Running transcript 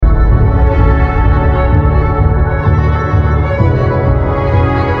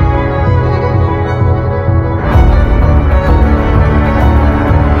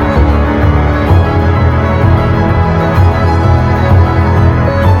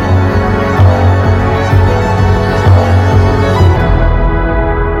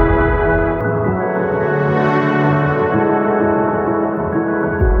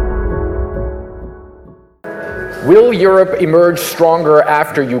Europe emerge stronger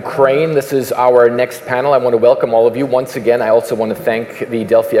after Ukraine? This is our next panel. I want to welcome all of you. Once again, I also want to thank the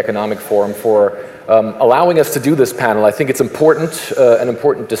Delphi Economic Forum for allowing us to do this panel. I think it's important, an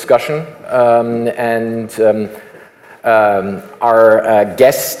important discussion. Our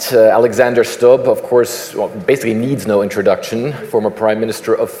guest, Alexander Stubb, of course, basically needs no introduction, former Prime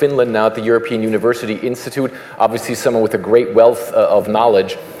Minister of Finland, now at the European University Institute, obviously someone with a great wealth of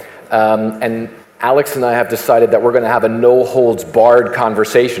knowledge. And Alex and I have decided that we're going to have a no-holds-barred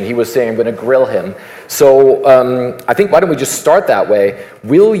conversation. He was saying I'm going to grill him. So I think why don't we just start that way?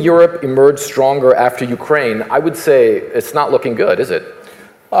 Will Europe emerge stronger after Ukraine? I would say it's not looking good, is it?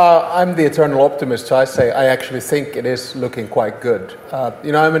 I'm the eternal optimist, so I say I actually think it is looking quite good.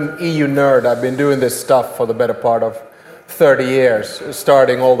 I'm an EU nerd. I've been doing this stuff for the better part of 30 years,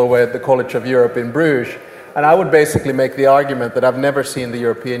 starting all the way at the College of Europe in Bruges. And I would basically make the argument that I've never seen the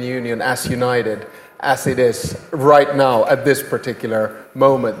European Union as united as it is right now at this particular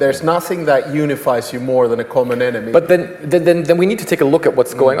moment. There's nothing that unifies you more than a common enemy. But then we need to take a look at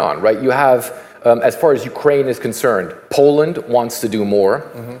what's going on, right? You have, as far as Ukraine is concerned, Poland wants to do more.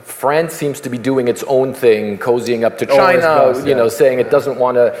 Mm-hmm. France seems to be doing its own thing, cozying up to China, saying it doesn't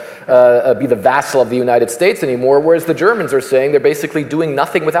want to be the vassal of the United States anymore, whereas the Germans are saying they're basically doing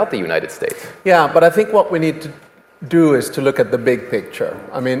nothing without the United States. Yeah, but I think what we need to do is to look at the big picture.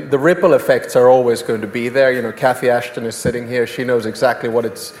 I mean, the ripple effects are always going to be there. Cathy Ashton is sitting here. She knows exactly what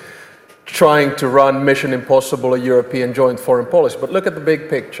it's trying to run Mission Impossible, a European joint foreign policy. But look at the big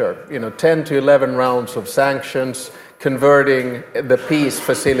picture. 10 to 11 rounds of sanctions, converting the peace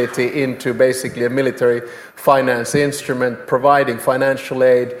facility into basically a military finance instrument, providing financial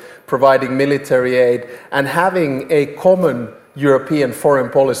aid, providing military aid, and having a common European foreign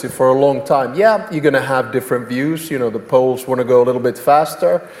policy for a long time. Yeah, you're going to have different views. The Poles want to go a little bit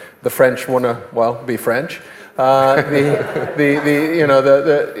faster. The French want to, be French.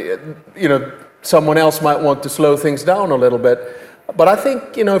 Someone else might want to slow things down a little bit. But I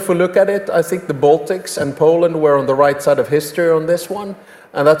think, if we look at it, I think the Baltics and Poland were on the right side of history on this one.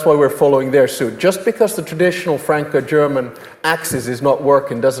 And that's why we're following their suit. Just because the traditional Franco-German axis is not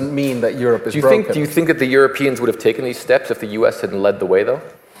working doesn't mean that Europe is broken. Do you think that the Europeans would have taken these steps if the US hadn't led the way, though?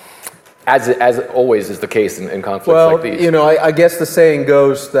 As always is the case in conflicts like these. I guess the saying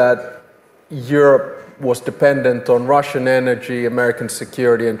goes that Europe was dependent on Russian energy, American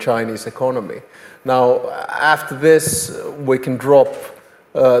security, and Chinese economy. Now, after this, we can drop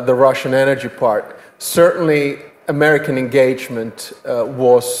the Russian energy part. Certainly, American engagement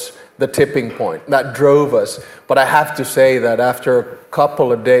was the tipping point that drove us. But I have to say that after a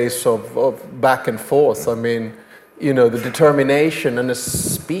couple of days of back and forth, the determination and the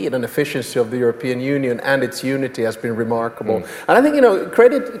speed and efficiency of the European Union and its unity has been remarkable. And I think,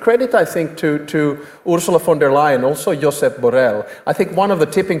 credit I think to Ursula von der Leyen, also Josep Borrell. I think one of the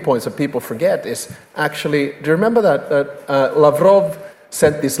tipping points that people forget is actually, do you remember that Lavrov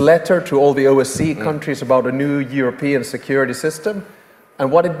sent this letter to all the OSCE countries about a new European security system?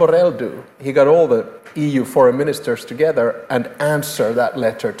 And what did Borrell do? He got all the EU foreign ministers together and answer that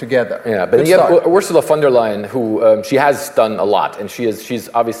letter together. Yeah, but you have Ursula von der Leyen, who she has done a lot, and she's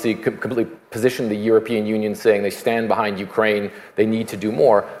obviously completely positioned the European Union, saying they stand behind Ukraine, they need to do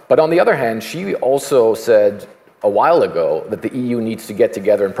more. But on the other hand, she also said a while ago that the EU needs to get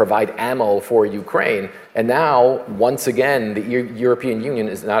together and provide ammo for Ukraine. And now, once again, the European Union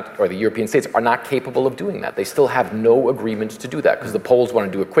is not, or the European states are not capable of doing that. They still have no agreement to do that because the Poles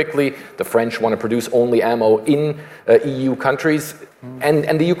want to do it quickly, the French want to produce only ammo in EU countries,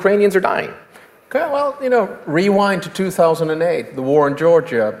 and the Ukrainians are dying. Okay, well, rewind to 2008, the war in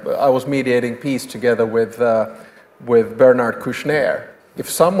Georgia. I was mediating peace together with Bernard Kouchner. If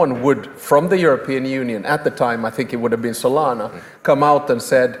someone would, from the European Union, at the time, I think it would have been Solana, come out and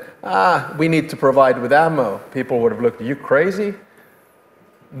said, we need to provide with ammo, people would have looked, are you crazy?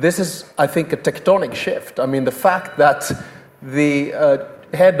 This is, I think, a tectonic shift. The fact that the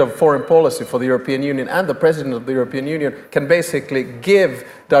head of foreign policy for the European Union and the president of the European Union can basically give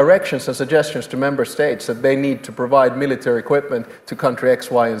directions and suggestions to member states that they need to provide military equipment to country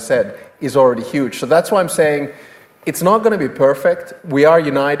X, Y, and Z is already huge. So that's why I'm saying, it's not going to be perfect. We are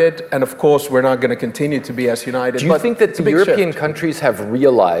united, and of course, we're not going to continue to be as united. Do you think that the European countries have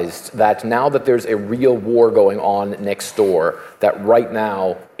realized that now that there's a real war going on next door, that right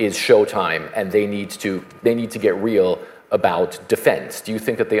now is showtime, and they need to get real about defense? Do you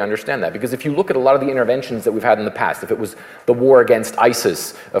think that they understand that? Because if you look at a lot of the interventions that we've had in the past, if it was the war against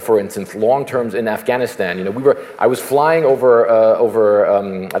ISIS, for instance, long terms in Afghanistan, I was flying over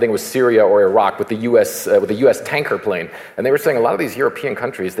I think it was Syria or Iraq with the U.S. tanker plane, and they were saying a lot of these European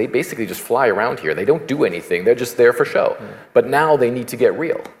countries, they basically just fly around here. They don't do anything. They're just there for show. But now they need to get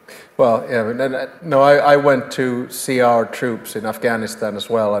real. Well, yeah, no, I went to see our troops in Afghanistan as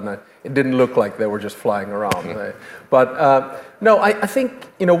well, and it didn't look like they were just flying around. But no, I think,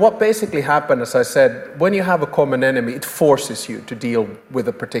 what basically happened, as I said, when you have a common enemy, it forces you to deal with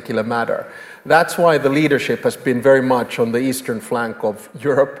a particular matter. That's why the leadership has been very much on the eastern flank of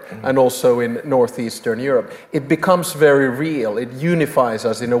Europe and also in northeastern Europe. It becomes very real. It unifies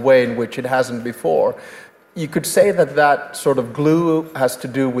us in a way in which it hasn't before. You could say that sort of glue has to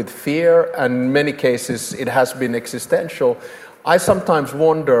do with fear, and in many cases it has been existential. I sometimes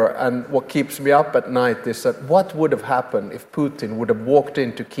wonder, and what keeps me up at night is that what would have happened if Putin would have walked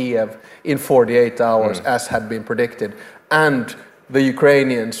into Kiev in 48 hours, as had been predicted, and the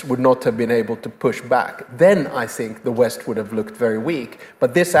Ukrainians would not have been able to push back. Then I think the West would have looked very weak.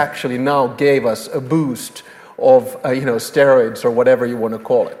 But this actually now gave us a boost of steroids or whatever you want to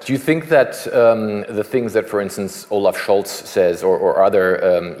call it. Do you think that the things that, for instance, Olaf Scholz says or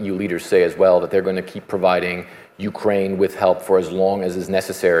other EU leaders say as well, that they're going to keep providing Ukraine with help for as long as is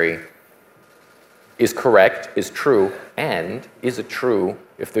necessary, is correct, is true, and is it true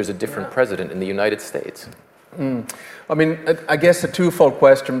if there's a different president in the United States? I mean, I guess a twofold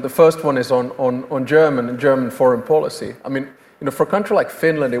question. The first one is on German foreign policy. I mean, for a country like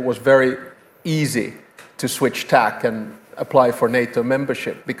Finland, it was very easy to switch tack and apply for NATO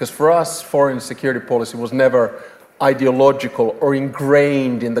membership, because for us, foreign security policy was never ideological or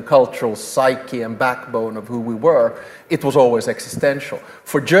ingrained in the cultural psyche and backbone of who we were. It was always existential.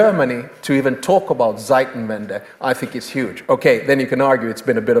 For Germany to even talk about Zeitenwende, I think is huge. Okay, then you can argue it's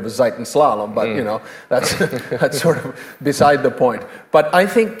been a bit of a Zeitenslalom, but that's sort of beside the point. But I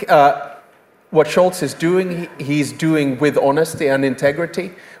think what Scholz is doing, he's doing with honesty and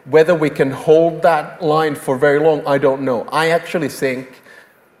integrity. Whether we can hold that line for very long, I don't know. I actually think,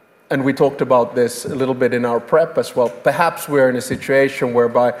 and we talked about this a little bit in our prep as well, perhaps we're in a situation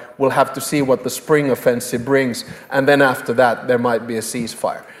whereby we'll have to see what the spring offensive brings, and then after that there might be a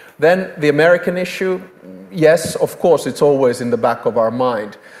ceasefire. Then the American issue, yes, of course, it's always in the back of our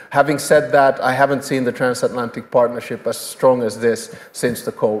mind. Having said that, I haven't seen the transatlantic partnership as strong as this since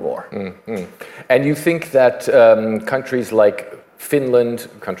the Cold War. Mm-hmm. And you think that countries like Finland,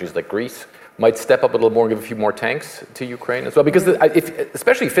 countries like Greece, might step up a little more and give a few more tanks to Ukraine as well? Because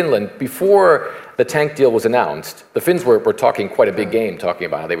especially Finland, before the tank deal was announced, the Finns were talking quite a big game, talking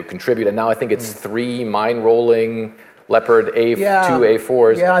about how they would contribute, and now I think it's 3 mine-rolling Leopard 2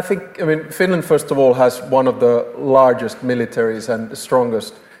 A4s. Yeah, I mean, Finland, first of all, has one of the largest militaries and the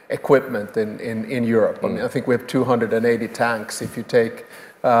strongest equipment in Europe. I mean, I think we have 280 tanks. If you take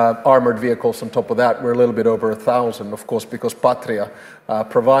armored vehicles on top of that, we're a little bit over 1,000, of course, because Patria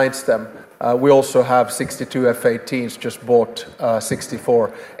provides them. We also have 62 F-18s, just bought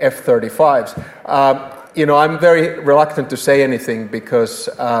 64 F-35s. I'm very reluctant to say anything because,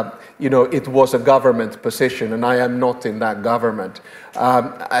 it was a government position and I am not in that government.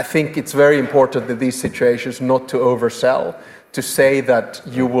 I think it's very important in these situations not to oversell, to say that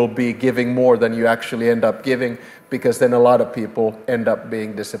you will be giving more than you actually end up giving, because then a lot of people end up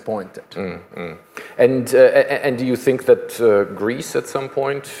being disappointed. Mm-hmm. And do you think that Greece at some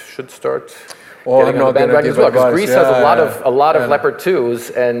point should start getting on the bandwagon as well? Because Greece has a lot of Leopard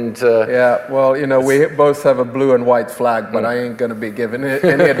 2s, and we both have a blue and white flag, but I ain't going to be giving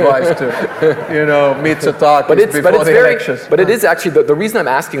any advice to Mitsotakis before the elections. But it is actually the reason I'm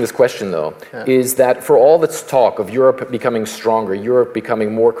asking this question, though, is that for all this talk of Europe becoming stronger, Europe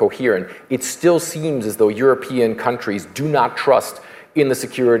becoming more coherent, it still seems as though European countries do not trust in the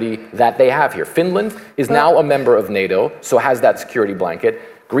security that they have here. Finland is now a member of NATO, so has that security blanket.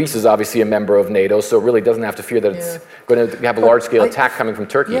 Greece is obviously a member of NATO, so it really doesn't have to fear that it's going to have a large-scale attack coming from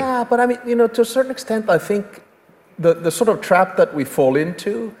Turkey. Yeah, but I mean, to a certain extent, I think the sort of trap that we fall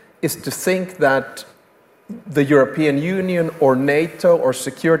into is to think that the European Union or NATO or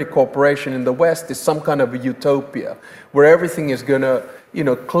security cooperation in the West is some kind of a utopia where everything is going to,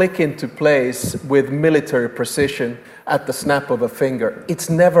 click into place with military precision at the snap of a finger. It's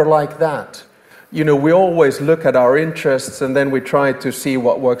never like that. We always look at our interests and then we try to see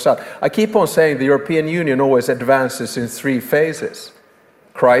what works out. I keep on saying the European Union always advances in 3 phases: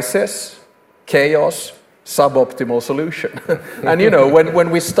 crisis, chaos, suboptimal solution. And when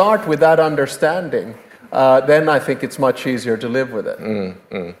we start with that understanding, then I think it's much easier to live with it.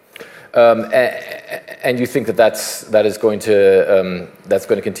 And you think that is going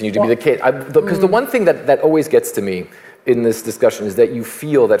to continue to be the case? Because the one thing that always gets to me in this discussion is that you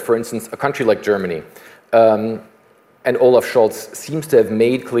feel that, for instance, a country like Germany, and Olaf Scholz seems to have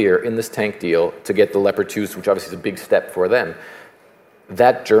made clear in this tank deal to get the Leopard 2s, which obviously is a big step for them,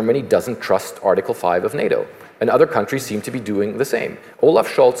 that Germany doesn't trust Article 5 of NATO. And other countries seem to be doing the same. Olaf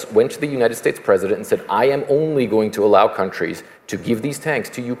Scholz went to the United States president and said, I am only going to allow countries to give these tanks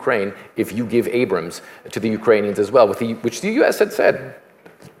to Ukraine if you give Abrams to the Ukrainians as well, which the US had said,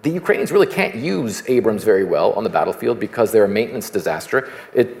 the Ukrainians really can't use Abrams very well on the battlefield because they're a maintenance disaster.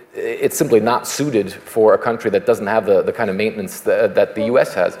 It's simply not suited for a country that doesn't have the kind of maintenance that the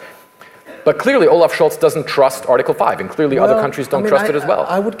US has. But clearly Olaf Scholz doesn't trust Article 5, and clearly other countries don't trust it as well.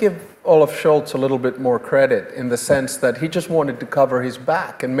 I would give Olaf Scholz a little bit more credit in the sense that he just wanted to cover his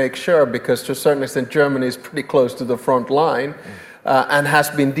back and make sure, because to a certain extent Germany is pretty close to the front line and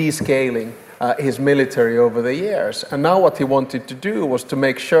has been descaling his military over the years. And now what he wanted to do was to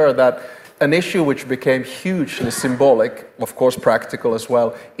make sure that an issue which became hugely symbolic, of course practical as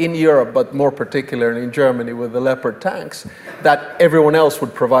well, in Europe, but more particularly in Germany with the Leopard tanks, that everyone else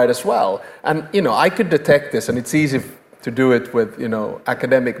would provide as well. And, I could detect this, and it's easy to do it with,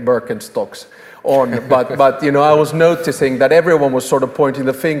 academic Birkenstocks on, but I was noticing that everyone was sort of pointing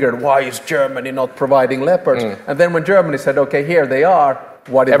the finger at why is Germany not providing Leopards? And then when Germany said, okay, here they are,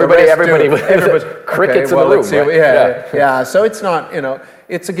 what did everybody crickets in the room, right? Yeah. So it's not,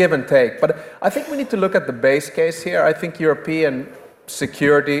 it's a give and take. But I think we need to look at the base case here. I think European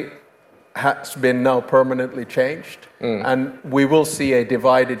security has been now permanently changed, and we will see a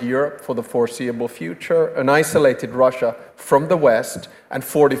divided Europe for the foreseeable future, an isolated Russia from the West, and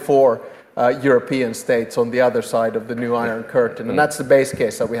 44 European states on the other side of the new Iron Curtain. And that's the base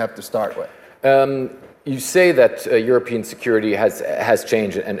case that we have to start with. You say that European security has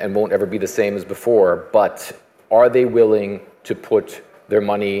changed and won't ever be the same as before, but are they willing to put their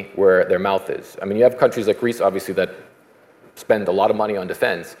money where their mouth is? I mean, you have countries like Greece, obviously, that spend a lot of money on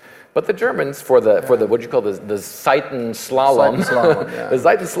defense, but the Germans, for the what do you call the Seitenslalom, the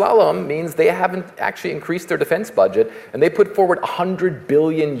Seitenslalom means they haven't actually increased their defense budget, and they put forward 100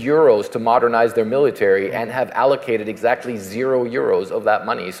 billion euros to modernize their military and have allocated exactly €0 of that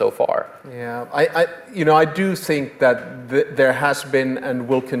money so far. Yeah, I do think that there has been and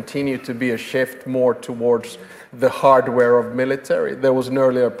will continue to be a shift more towards the hardware of military. There was an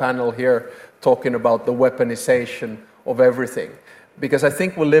earlier panel here talking about the weaponization of everything. Because I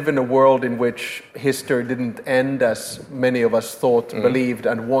think we live in a world in which history didn't end as many of us thought, believed,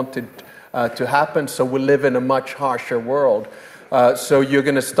 and wanted to happen. So we live in a much harsher world. So you're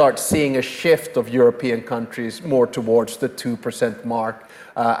going to start seeing a shift of European countries more towards the 2% mark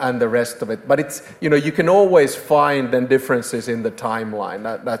and the rest of it. But it's, you can always find then differences in the timeline,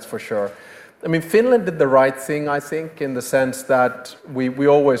 that's for sure. I mean, Finland did the right thing, I think, in the sense that we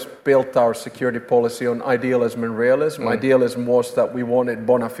always built our security policy on idealism and realism. Idealism was that we wanted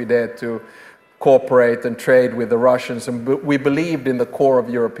bona fide to cooperate and trade with the Russians, and we believed in the core of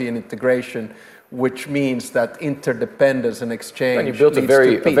European integration, which means that interdependence and exchange. And you built a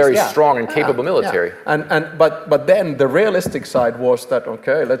very strong and capable military. Yeah. But then the realistic side was that,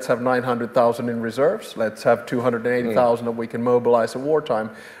 okay, let's have 900,000 in reserves, let's have 280,000 that we can mobilize at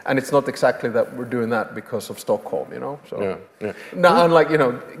wartime, and it's not exactly that we're doing that because of Stockholm, So now, unlike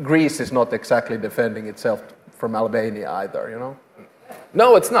Greece is not exactly defending itself from Albania either,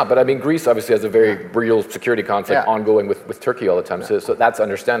 No, it's not. But I mean, Greece obviously has a very real security conflict ongoing with Turkey all the time. So that's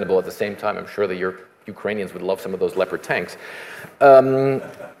understandable. At the same time, I'm sure the Ukrainians would love some of those Leopard tanks. The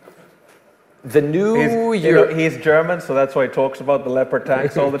new he's German, so that's why he talks about the Leopard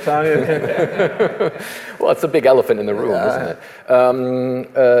tanks all the time. Well, it's a big elephant in the room, isn't it?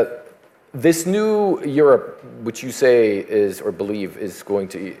 This new Europe, which you say is or believe is going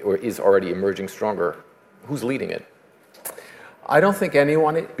to or is already emerging stronger, who's leading it? I don't think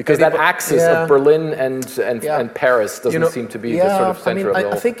anyone... Because that axis of Berlin and Paris doesn't seem to be the sort of center of it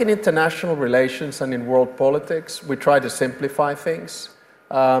all. I think in international relations and in world politics, we try to simplify things.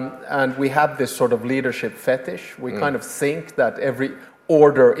 And we have this sort of leadership fetish. We kind of think that every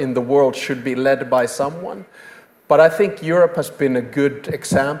order in the world should be led by someone. But I think Europe has been a good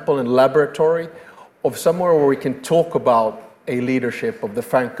example and laboratory of somewhere where we can talk about a leadership of the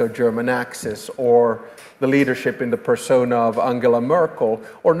Franco-German axis, or the leadership in the persona of Angela Merkel,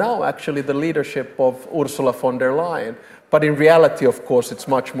 or now actually the leadership of Ursula von der Leyen. But in reality, of course, it's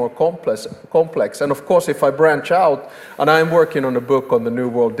much more complex. And of course, if I branch out, and I'm working on a book on the New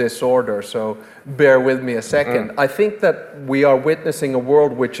World Disorder, so bear with me a second. I think that we are witnessing a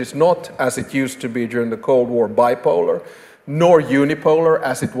world which is not, as it used to be during the Cold War, bipolar. nor unipolar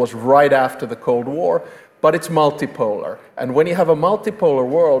as it was right after the Cold War, but it's multipolar. And when you have a multipolar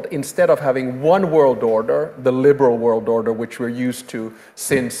world, instead of having one world order, the liberal world order, which we're used to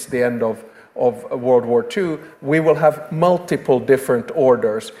since the end of World War II, we will have multiple different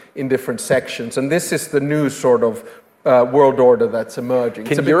orders in different sections. And this is the new sort of world order that's emerging.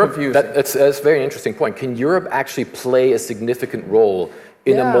 It's a bit confusing. That's a very interesting point. Can Europe actually play a significant role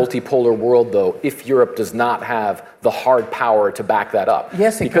in a multipolar world, though, if Europe does not have the hard power to back that up?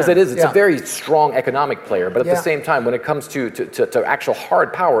 Yes, because it's a very strong economic player, but at the same time, when it comes to actual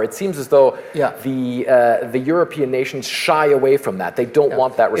hard power, it seems as though the European nations shy away from that. They don't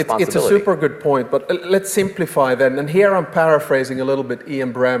want that responsibility. It's a super good point, but let's simplify then. And here I'm paraphrasing a little bit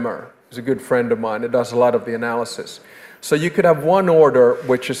Ian Bremmer, who's a good friend of mine. It does a lot of the analysis. So you could have one order,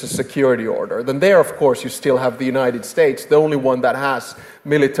 which is a security order. Then there, of course, you still have the United States, the only one that has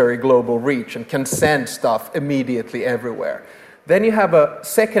military global reach and can send stuff immediately everywhere. Then you have a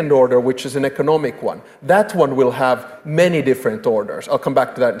second order, which is an economic one. That one will have many different orders. I'll come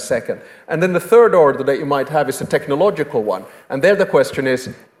back to that in a second. And then the third order that you might have is a technological one. And there the question is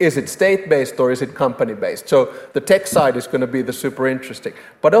it state-based or is it company-based? So the tech side is going to be the super interesting.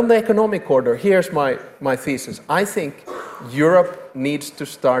 But on the economic order, here's my thesis. I think Europe needs to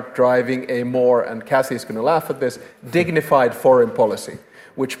start driving a more, and Cassie's going to laugh at this, dignified foreign policy,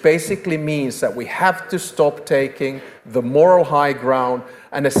 which basically means that we have to stop taking the moral high ground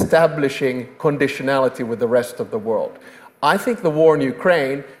and establishing conditionality with the rest of the world. I think the war in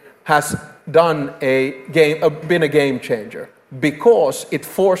Ukraine has been a game changer because it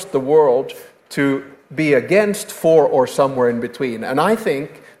forced the world to be against, for, or somewhere in between. And I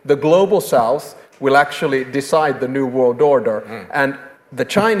think the global south will actually decide the new world order. And the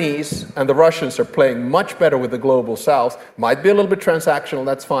Chinese and the Russians are playing much better with the global south. Might be a little bit transactional,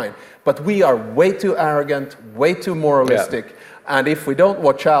 that's fine. But we are way too arrogant, way too moralistic. And if we don't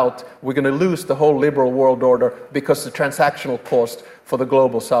watch out, we're going to lose the whole liberal world order because the transactional cost for the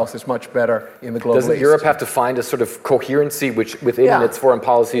global south is much better in the global east. Doesn't Europe have to find a sort of coherency within its foreign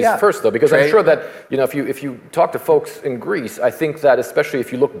policies first, though? Because I'm sure that, if you talk to folks in Greece, I think that especially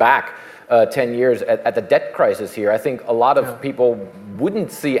if you look back 10 years at the debt crisis here, I think a lot of people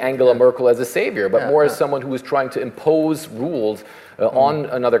wouldn't see Angela Merkel as a savior, but more as someone who was trying to impose rules on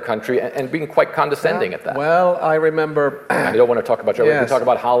another country and being quite condescending at that. Well, I remember... I don't want to talk about Germany. We talk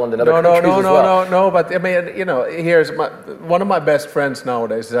about Holland and other countries as well. No, but I mean, here's one of my best friends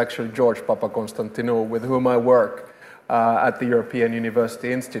nowadays is actually George Papakonstantinou, with whom I work at the European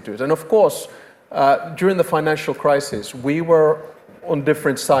University Institute. And of course, during the financial crisis, we were on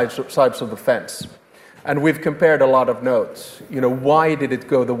different sides of the fence. And we've compared a lot of notes. Why did it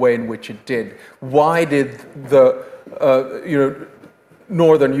go the way in which it did? Why did the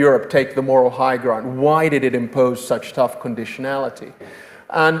Northern Europe take the moral high ground? Why did it impose such tough conditionality?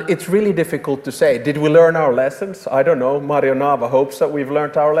 And it's really difficult to say. Did we learn our lessons? I don't know. Mario Nava hopes that we've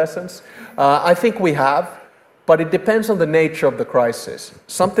learned our lessons. I think we have. But it depends on the nature of the crisis.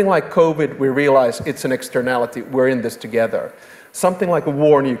 Something like COVID, we realize it's an externality. We're in this together. Something like a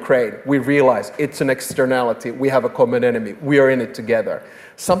war in Ukraine, we realize it's an externality. We have a common enemy. We are in it together.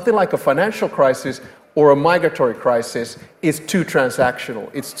 Something like a financial crisis or a migratory crisis is too transactional.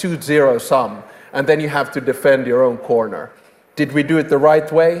 It's too zero-sum. And then you have to defend your own corner. Did we do it the right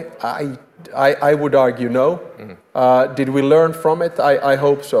way? I would argue no. Did we learn from it? I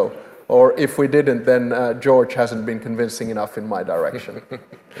hope so. Or if we didn't, then George hasn't been convincing enough in my direction.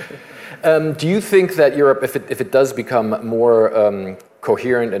 Do you think that Europe, if it does become more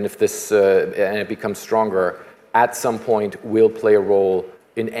coherent and if this and it becomes stronger, at some point will play a role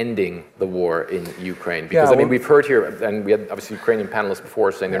in ending the war in Ukraine? Because we've heard here, and we had obviously Ukrainian panelists before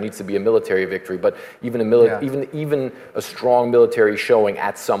saying there needs to be a military victory, but even a strong military showing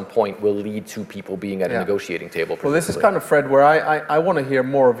at some point will lead to people being at a negotiating table. Well, this is kind of, Fred, where I want to hear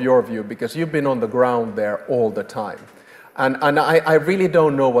more of your view, because you've been on the ground there all the time. And I really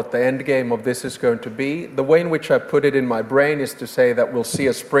don't know what the end game of this is going to be. The way in which I put it in my brain is to say that we'll see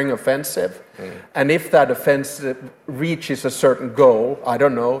a spring offensive. And if that offensive reaches a certain goal, I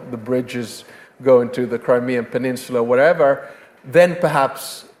don't know, the bridges going to the Crimean Peninsula, whatever, then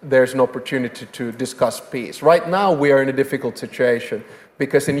perhaps there's an opportunity to discuss peace. Right now, we are in a difficult situation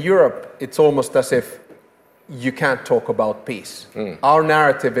because in Europe, it's almost as if you can't talk about peace. Our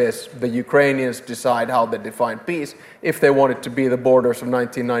narrative is the Ukrainians decide how they define peace. If they want it to be the borders of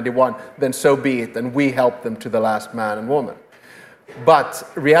 1991, then so be it, and we help them to the last man and woman. But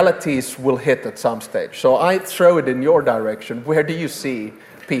realities will hit at some stage. So I throw it in your direction. Where do you see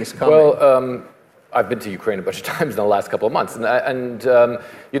peace coming? Well, I've been to Ukraine a bunch of times in the last couple of months, and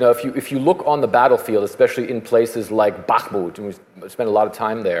if you look on the battlefield, especially in places like Bakhmut, and we spent a lot of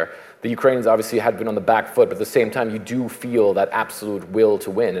time there, the Ukrainians obviously had been on the back foot, but at the same time, you do feel that absolute will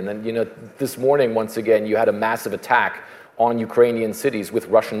to win. And then, this morning, once again, you had a massive attack on Ukrainian cities with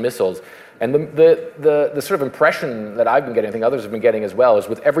Russian missiles. And the sort of impression that I've been getting, I think others have been getting as well, is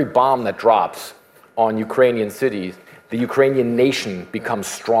with every bomb that drops on Ukrainian cities, the Ukrainian nation becomes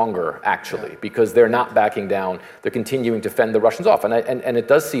stronger, actually, because they're not backing down. They're continuing to fend the Russians off. And it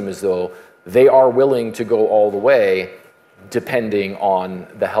does seem as though they are willing to go all the way, depending on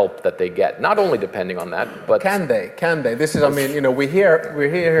the help that they get. Not only depending on that, but... Can they? This is, we're here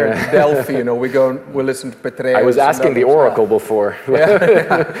in Delphi, we listen to Petraeus. I was asking the Oracle before.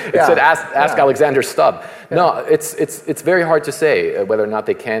 It said, ask Alexander Stubb. Yeah. No, it's very hard to say whether or not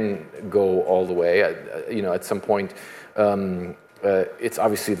they can go all the way. At some point, it's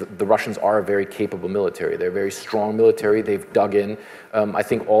obviously the Russians are a very capable military. They're a very strong military. They've dug in. I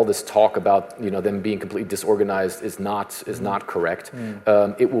think all this talk about them being completely disorganized is not correct.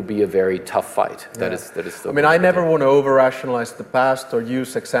 It will be a very tough fight. That is still. I never want to over-rationalize the past or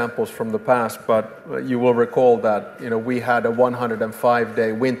use examples from the past, but you will recall that we had a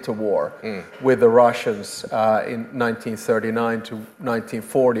 105-day winter war with the Russians in 1939 to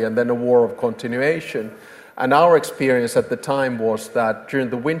 1940, and then a war of continuation. And our experience at the time was that during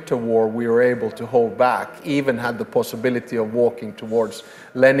the winter war, we were able to hold back, even had the possibility of walking towards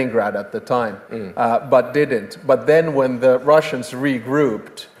Leningrad at the time, but didn't. But then when the Russians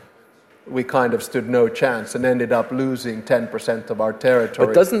regrouped, we kind of stood no chance and ended up losing 10% of our territory.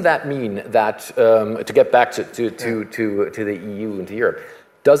 But doesn't that mean that, to get back to the EU and to Europe,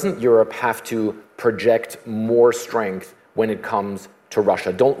 doesn't Europe have to project more strength when it comes to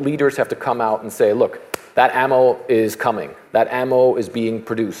Russia? Don't leaders have to come out and say, look, that ammo is coming. That ammo is being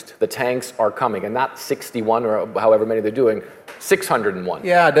produced. The tanks are coming, and not 61 or however many they're doing, 601.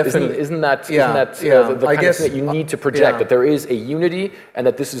 Yeah, definitely. Isn't that the kind of thing that you need to project, that there is a unity and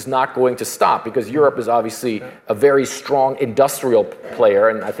that this is not going to stop? Because Europe is obviously a very strong industrial player,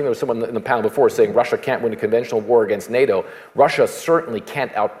 and I think there was someone in the panel before saying Russia can't win a conventional war against NATO. Russia certainly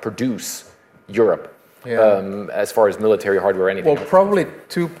can't outproduce Europe. As far as military hardware or anything. Well, probably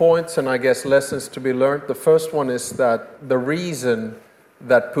 2 points and I guess lessons to be learned. The first one is that the reason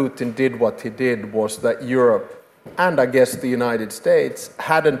that Putin did what he did was that Europe and I guess the United States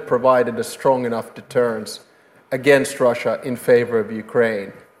hadn't provided a strong enough deterrence against Russia in favor of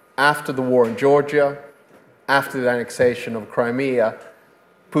Ukraine. After the war in Georgia, after the annexation of Crimea,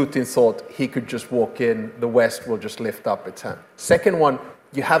 Putin thought he could just walk in, the West will just lift up its hand. Second one,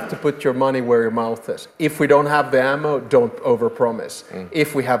 you have to put your money where your mouth is. If we don't have the ammo, don't overpromise.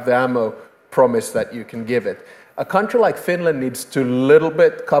 If we have the ammo, promise that you can give it. A country like Finland needs to little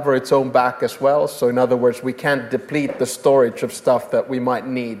bit cover its own back as well. So in other words, we can't deplete the storage of stuff that we might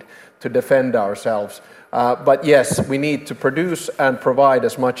need to defend ourselves. But yes, we need to produce and provide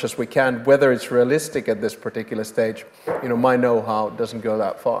as much as we can. Whether it's realistic at this particular stage, my know-how doesn't go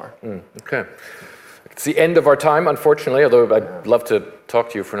that far. Okay. It's the end of our time, unfortunately, although I'd love to talk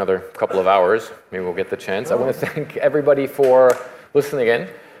to you for another couple of hours. Maybe we'll get the chance. I want to thank everybody for listening in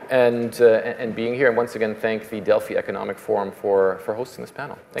and being here. And once again, thank the Delphi Economic Forum for hosting this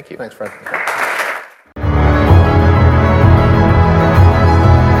panel. Thank you. Thanks, Fred.